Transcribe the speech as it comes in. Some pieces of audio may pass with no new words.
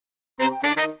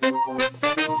Tell me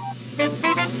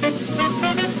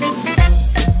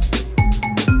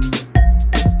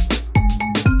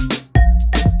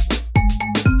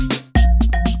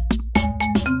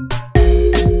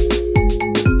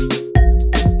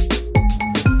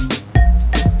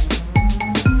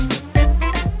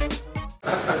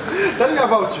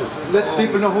about you. Let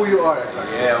people know who you are.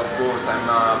 Yeah, of course. I'm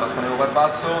Pasqualino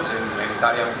Barbasso, an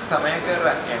Italian pizza maker,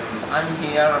 and I'm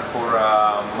here for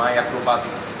my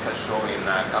acrobatic pizza show in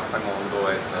Caffe Mondo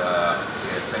at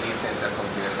Venice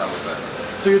Intercontinental Hotel.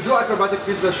 So you do acrobatic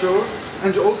pizza shows,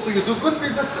 and also you do good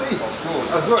pizzas to eat. Of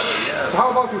course. As well. Yes. So how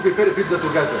about we prepare a pizza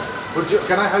together?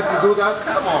 Can I help you do that?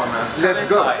 Come on, let's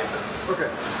go. inside. Okay.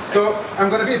 So I'm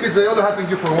gonna be a pizzaiolo helping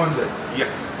you for one day. Yeah.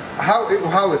 How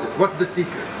is it? What's the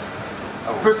secret?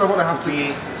 First of all, I have to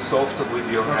be soft with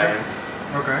your hands.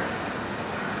 Okay.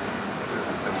 This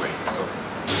is the way.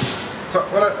 So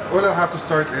what I have to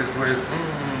start is with.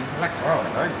 Wow,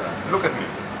 I like that. Look at me.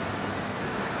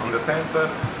 On the center,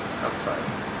 outside.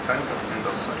 Center and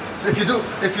outside. So if you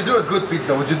do a good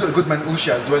pizza, would you do a good manouche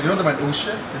as well? You know the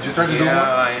manouche? Did you try to do one?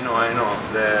 Yeah, I know.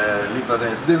 The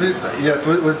Lebanese pizza. Yes,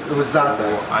 with za'atar.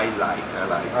 Oh, I like.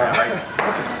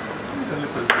 Okay. It's a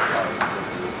little bit hard.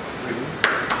 Really?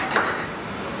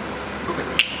 Look at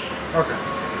me. Okay.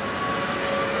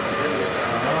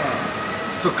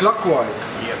 So clockwise.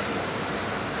 Yes.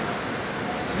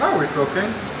 Now we're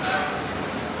talking.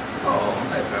 Oh,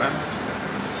 better, huh?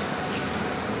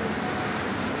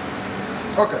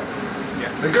 Okay.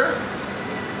 Yeah. Bigger?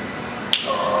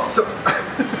 So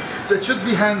so it should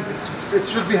be hand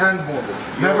molded.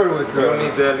 Never with You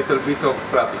need a little bit of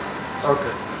practice.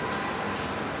 Okay.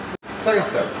 Second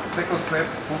step. Second step,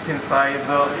 put inside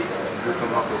the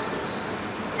tomato sauce.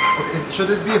 Okay. Should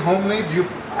it be homemade? Do you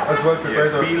as well prepare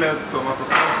the Peel tomato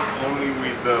sauce only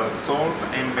with salt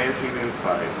and basil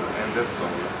inside, and that's all.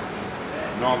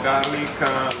 No garlic,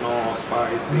 no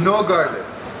spice. No garlic.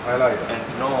 I like it. And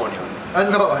no onion. And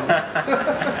no onions.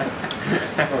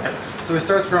 Okay. So we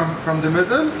start from the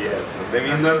middle? Yes, the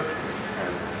middle.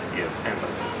 And yes, and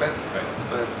also perfect.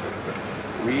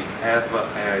 We have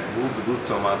a good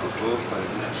tomato sauce and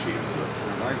good cheese.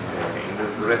 In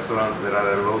this restaurant there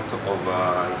are a lot of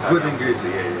good Italian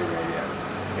ingredients. Food.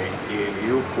 Yeah.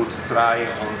 You could try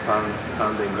on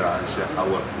Sunday brunch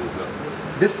our food.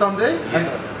 This Sunday?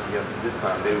 Yes, this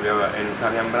Sunday we have an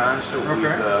Italian brunch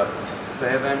with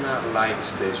 7 light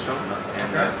stations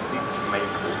and 6 main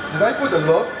courses. Did I put a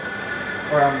lot?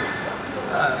 Or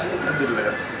a little bit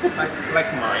less,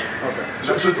 like mine. Okay.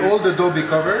 So should all the dough be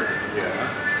covered? Yeah.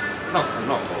 Not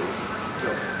all.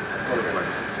 Just like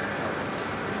this.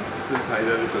 Put inside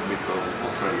a little bit of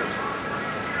mozzarella cheese.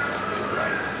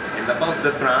 And about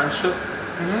the brunch,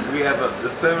 we have the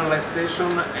 7 light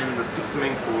station and the 6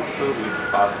 main course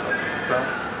with pasta, pizza,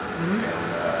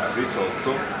 and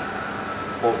risotto,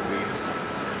 pork ribs,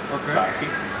 tacchi,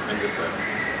 and dessert.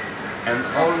 And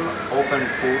all open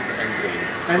food and drink.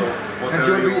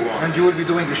 And you will be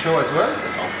doing a show as well?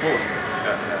 Of course.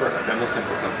 The most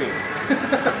important thing.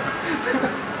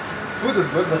 Food is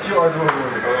good, but you are doing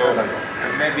it.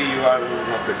 And maybe you are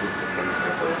not a good pizza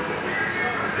maker for today.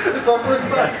 It's our first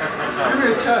time. Give me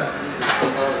a chance.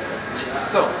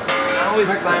 So, now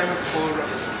it's time for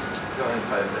go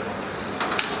inside there.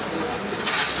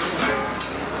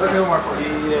 Let me know my part.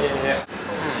 Yeah.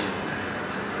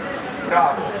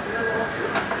 Bravo.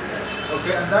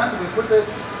 Okay, and then we put it.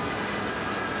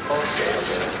 Okay.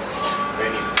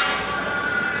 Venice.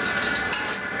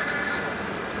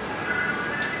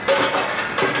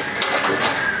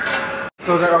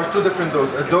 So there are 2 different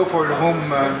doughs. A dough for home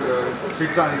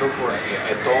pizza and dough for.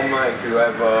 At home, if you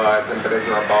have a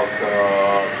temperature about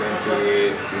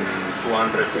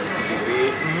 250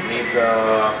 degrees, need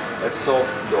a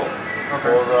soft dough.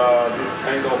 For this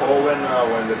kind of oven,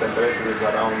 when the temperature is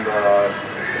around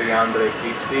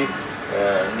 350,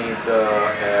 need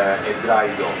a dry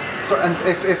dough. So, and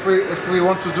if we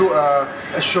want to do a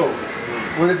show,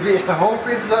 will it be a home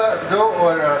pizza dough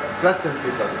or a restaurant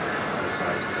pizza dough?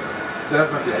 The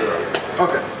restaurant pizza dough.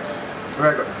 Okay,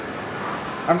 very good.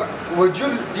 Would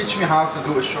you teach me how to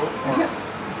do a show?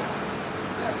 Yes.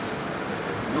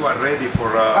 You are ready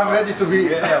for... I'm ready to be...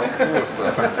 Yeah, of course.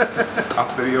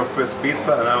 After your first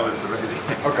pizza, now it's ready.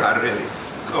 Okay. I'm ready.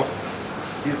 So,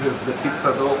 this is the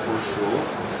pizza dough for sure.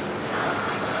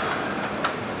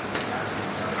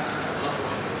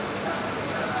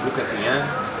 Look at me, eh?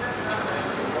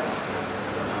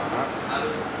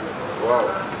 Wow.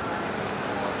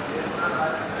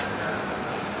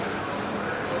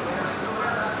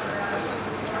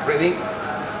 Ready? Ready?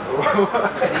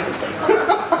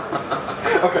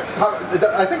 Okay.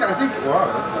 I think. Wow,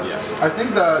 that's nice. Yeah. I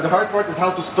think the hard part is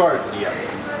how to start. Yeah.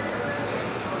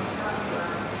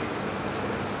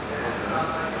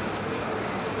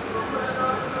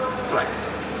 Try.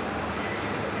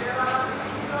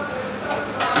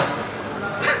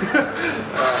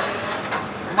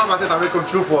 ما بعتقد عليكم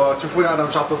تشوفوني انا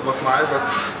مش عم تزبط معي بس.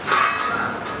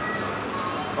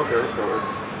 Okay, so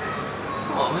it's.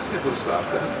 Oh, that's a good start.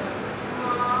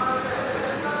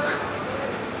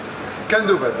 Can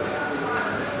do better.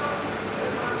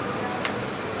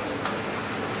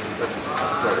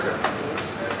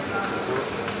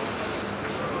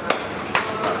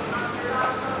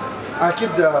 I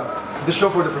keep the show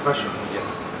for the professionals. Yes.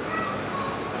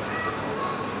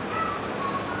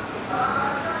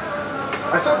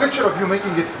 I saw a picture of you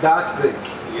making it that big.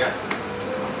 Yeah.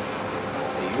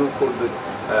 You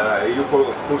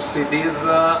could see this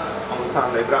on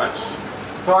Sunday brunch.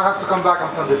 So I have to come back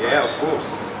on Sunday. Yeah, brunch. of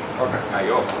course. Okay. I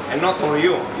hope. And not only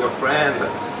you, your friend.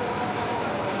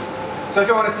 So if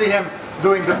you want to see him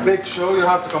doing the big show, you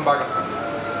have to come back on Sunday.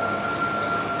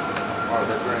 Wow,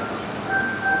 that's very interesting.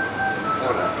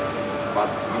 Alright. But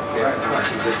you can start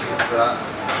the pizza.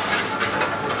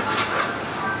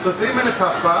 So 3 minutes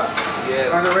have passed.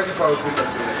 Yes. And we're waiting for our pizza to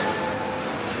finish.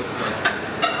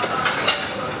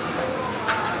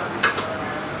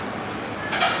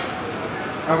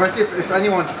 I'm going to see if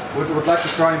anyone would like to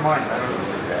try mine. I don't know.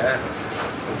 Yeah.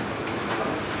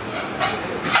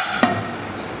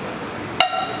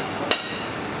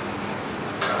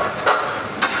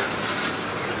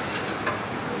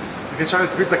 كانت شغلة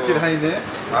بيتزا كتير هينة،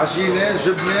 عجينة،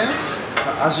 جبنة،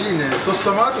 عجينة، صوص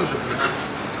طماط وجبنة.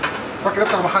 فكر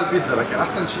افتح محل بيتزا لكن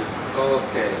أحسن شيء.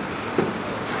 Okay.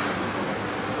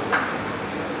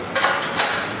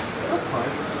 That's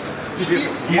nice. You see,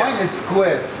 mine is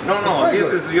square. No,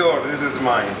 this is yours. This is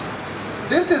mine.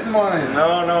 This is mine.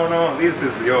 No. This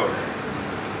is yours.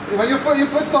 When you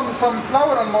put some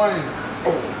flour on mine.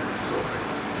 Oh, sorry.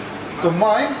 So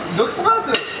mine looks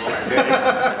better. Okay.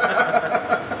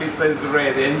 Pizza is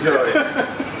ready. Enjoy.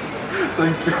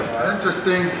 Thank you.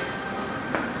 Interesting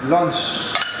lunch.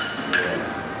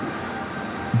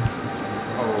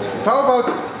 So how about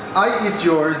I eat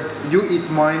yours, you eat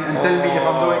mine, and tell me if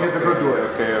I'm doing it the good way.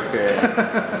 Okay.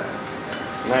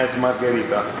 Nice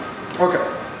margherita. Okay.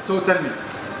 So tell me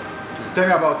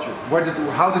about you.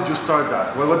 How did you start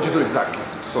that? What did you do exactly?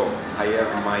 So I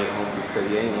have my own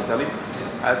pizzeria in Italy.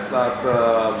 I start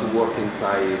to work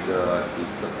inside it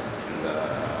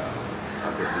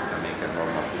as a pizza maker,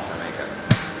 normal pizza maker.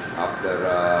 After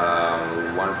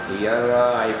 1 year,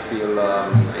 I feel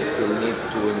need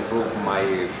to improve my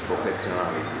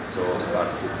professionality, so start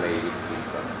to play with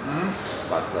pizza.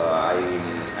 But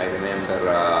I remember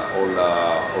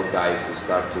all guys who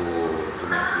start to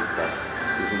make pizza.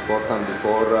 It's important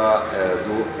before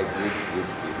do a good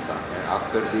pizza, and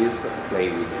after this play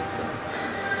with it.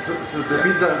 So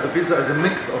the pizza is a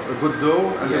mix of a good dough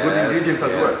and the good ingredients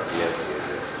as well. Yes.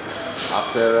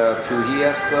 After a few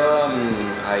years,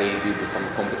 I did some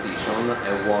competition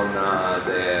and won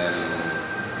the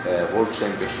World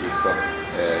Championship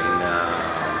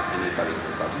in Italy,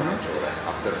 in Salsa Maggiore.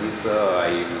 After this,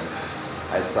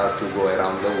 I start to go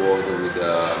around the world with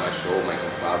my show, my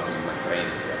consulting, my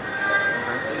training.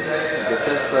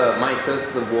 My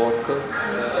first work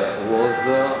was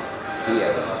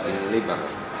here in Lebanon.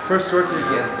 First work in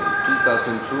Yes, in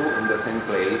 2002 in the same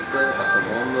place, Caffe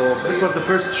Mondo. This was the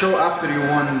first show after you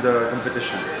won the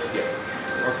competition? Yeah.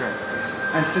 Okay.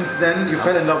 And since then you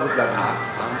fell in love with that?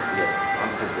 Yeah,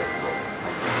 unforgettable.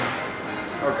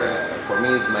 Okay. For me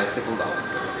it's my second house.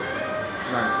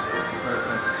 Nice.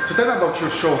 So tell me about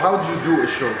your show. How do you do a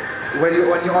show? When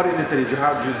you are in Italy, do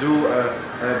you do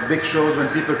big shows when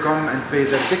people come and pay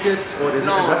their tickets, or is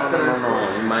it in restaurants? No.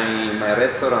 In my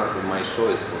restaurants, my show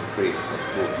is for free, of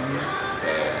course.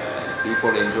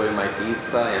 People enjoy my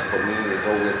pizza, and for me it's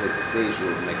always a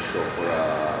pleasure to make show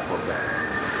for them.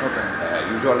 Okay.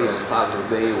 Usually on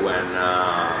Saturday when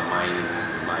my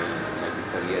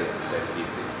pizzeria is very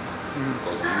busy.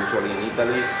 Because usually in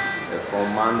Italy, from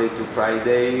Monday to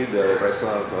Friday, the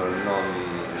restaurants are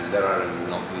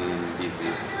not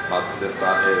busy, but the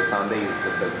Sunday is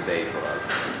the best day for us.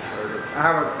 I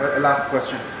have a last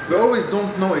question. We always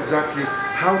don't know exactly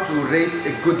how to rate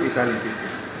a good Italian pizza.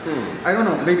 I don't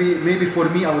know, maybe for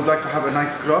me I would like to have a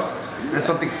nice crust and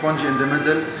something spongy in the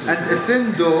middle, and a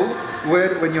thin dough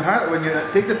where when you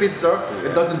take the pizza,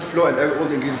 it doesn't flow and all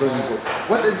the ingredients doesn't go.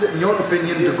 What is, in your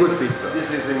opinion, the good pizza?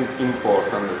 This is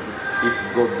important. If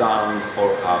go down or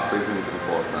up isn't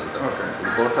important. Okay.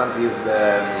 Important is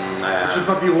the... it should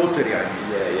not be watery, I mean.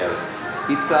 Yeah.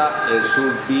 pizza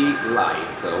should be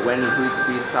light. When you eat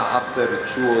pizza after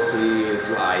 2 or 3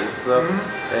 slices,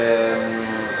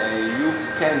 you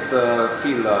can't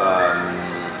feel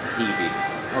heavy.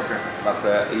 Okay. But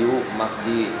you must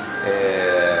be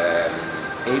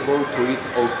able to eat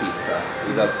all pizza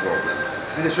without problems.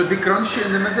 And it should be crunchy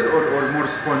in the middle or more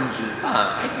spongy?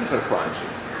 I prefer crunchy.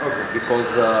 Okay.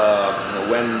 Because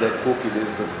when the cookie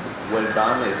is well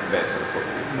done, it's better for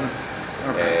pizza.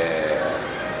 Okay.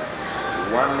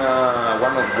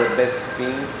 One of the best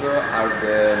things are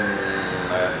the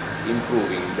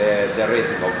improving the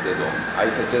raising of the dough. I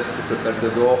suggest to prepare the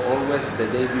dough always the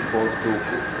day before to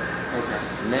cook. Okay.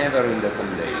 Never in the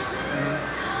same day.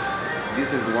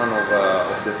 This is one of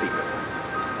the secrets.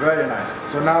 Very nice.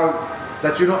 So now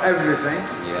that you know everything,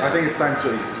 Yeah. I think it's time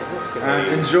to eat. Okay.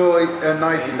 And enjoy a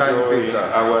nice Italian pizza.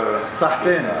 Our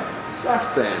Sahten.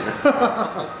 Sahten.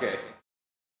 Okay.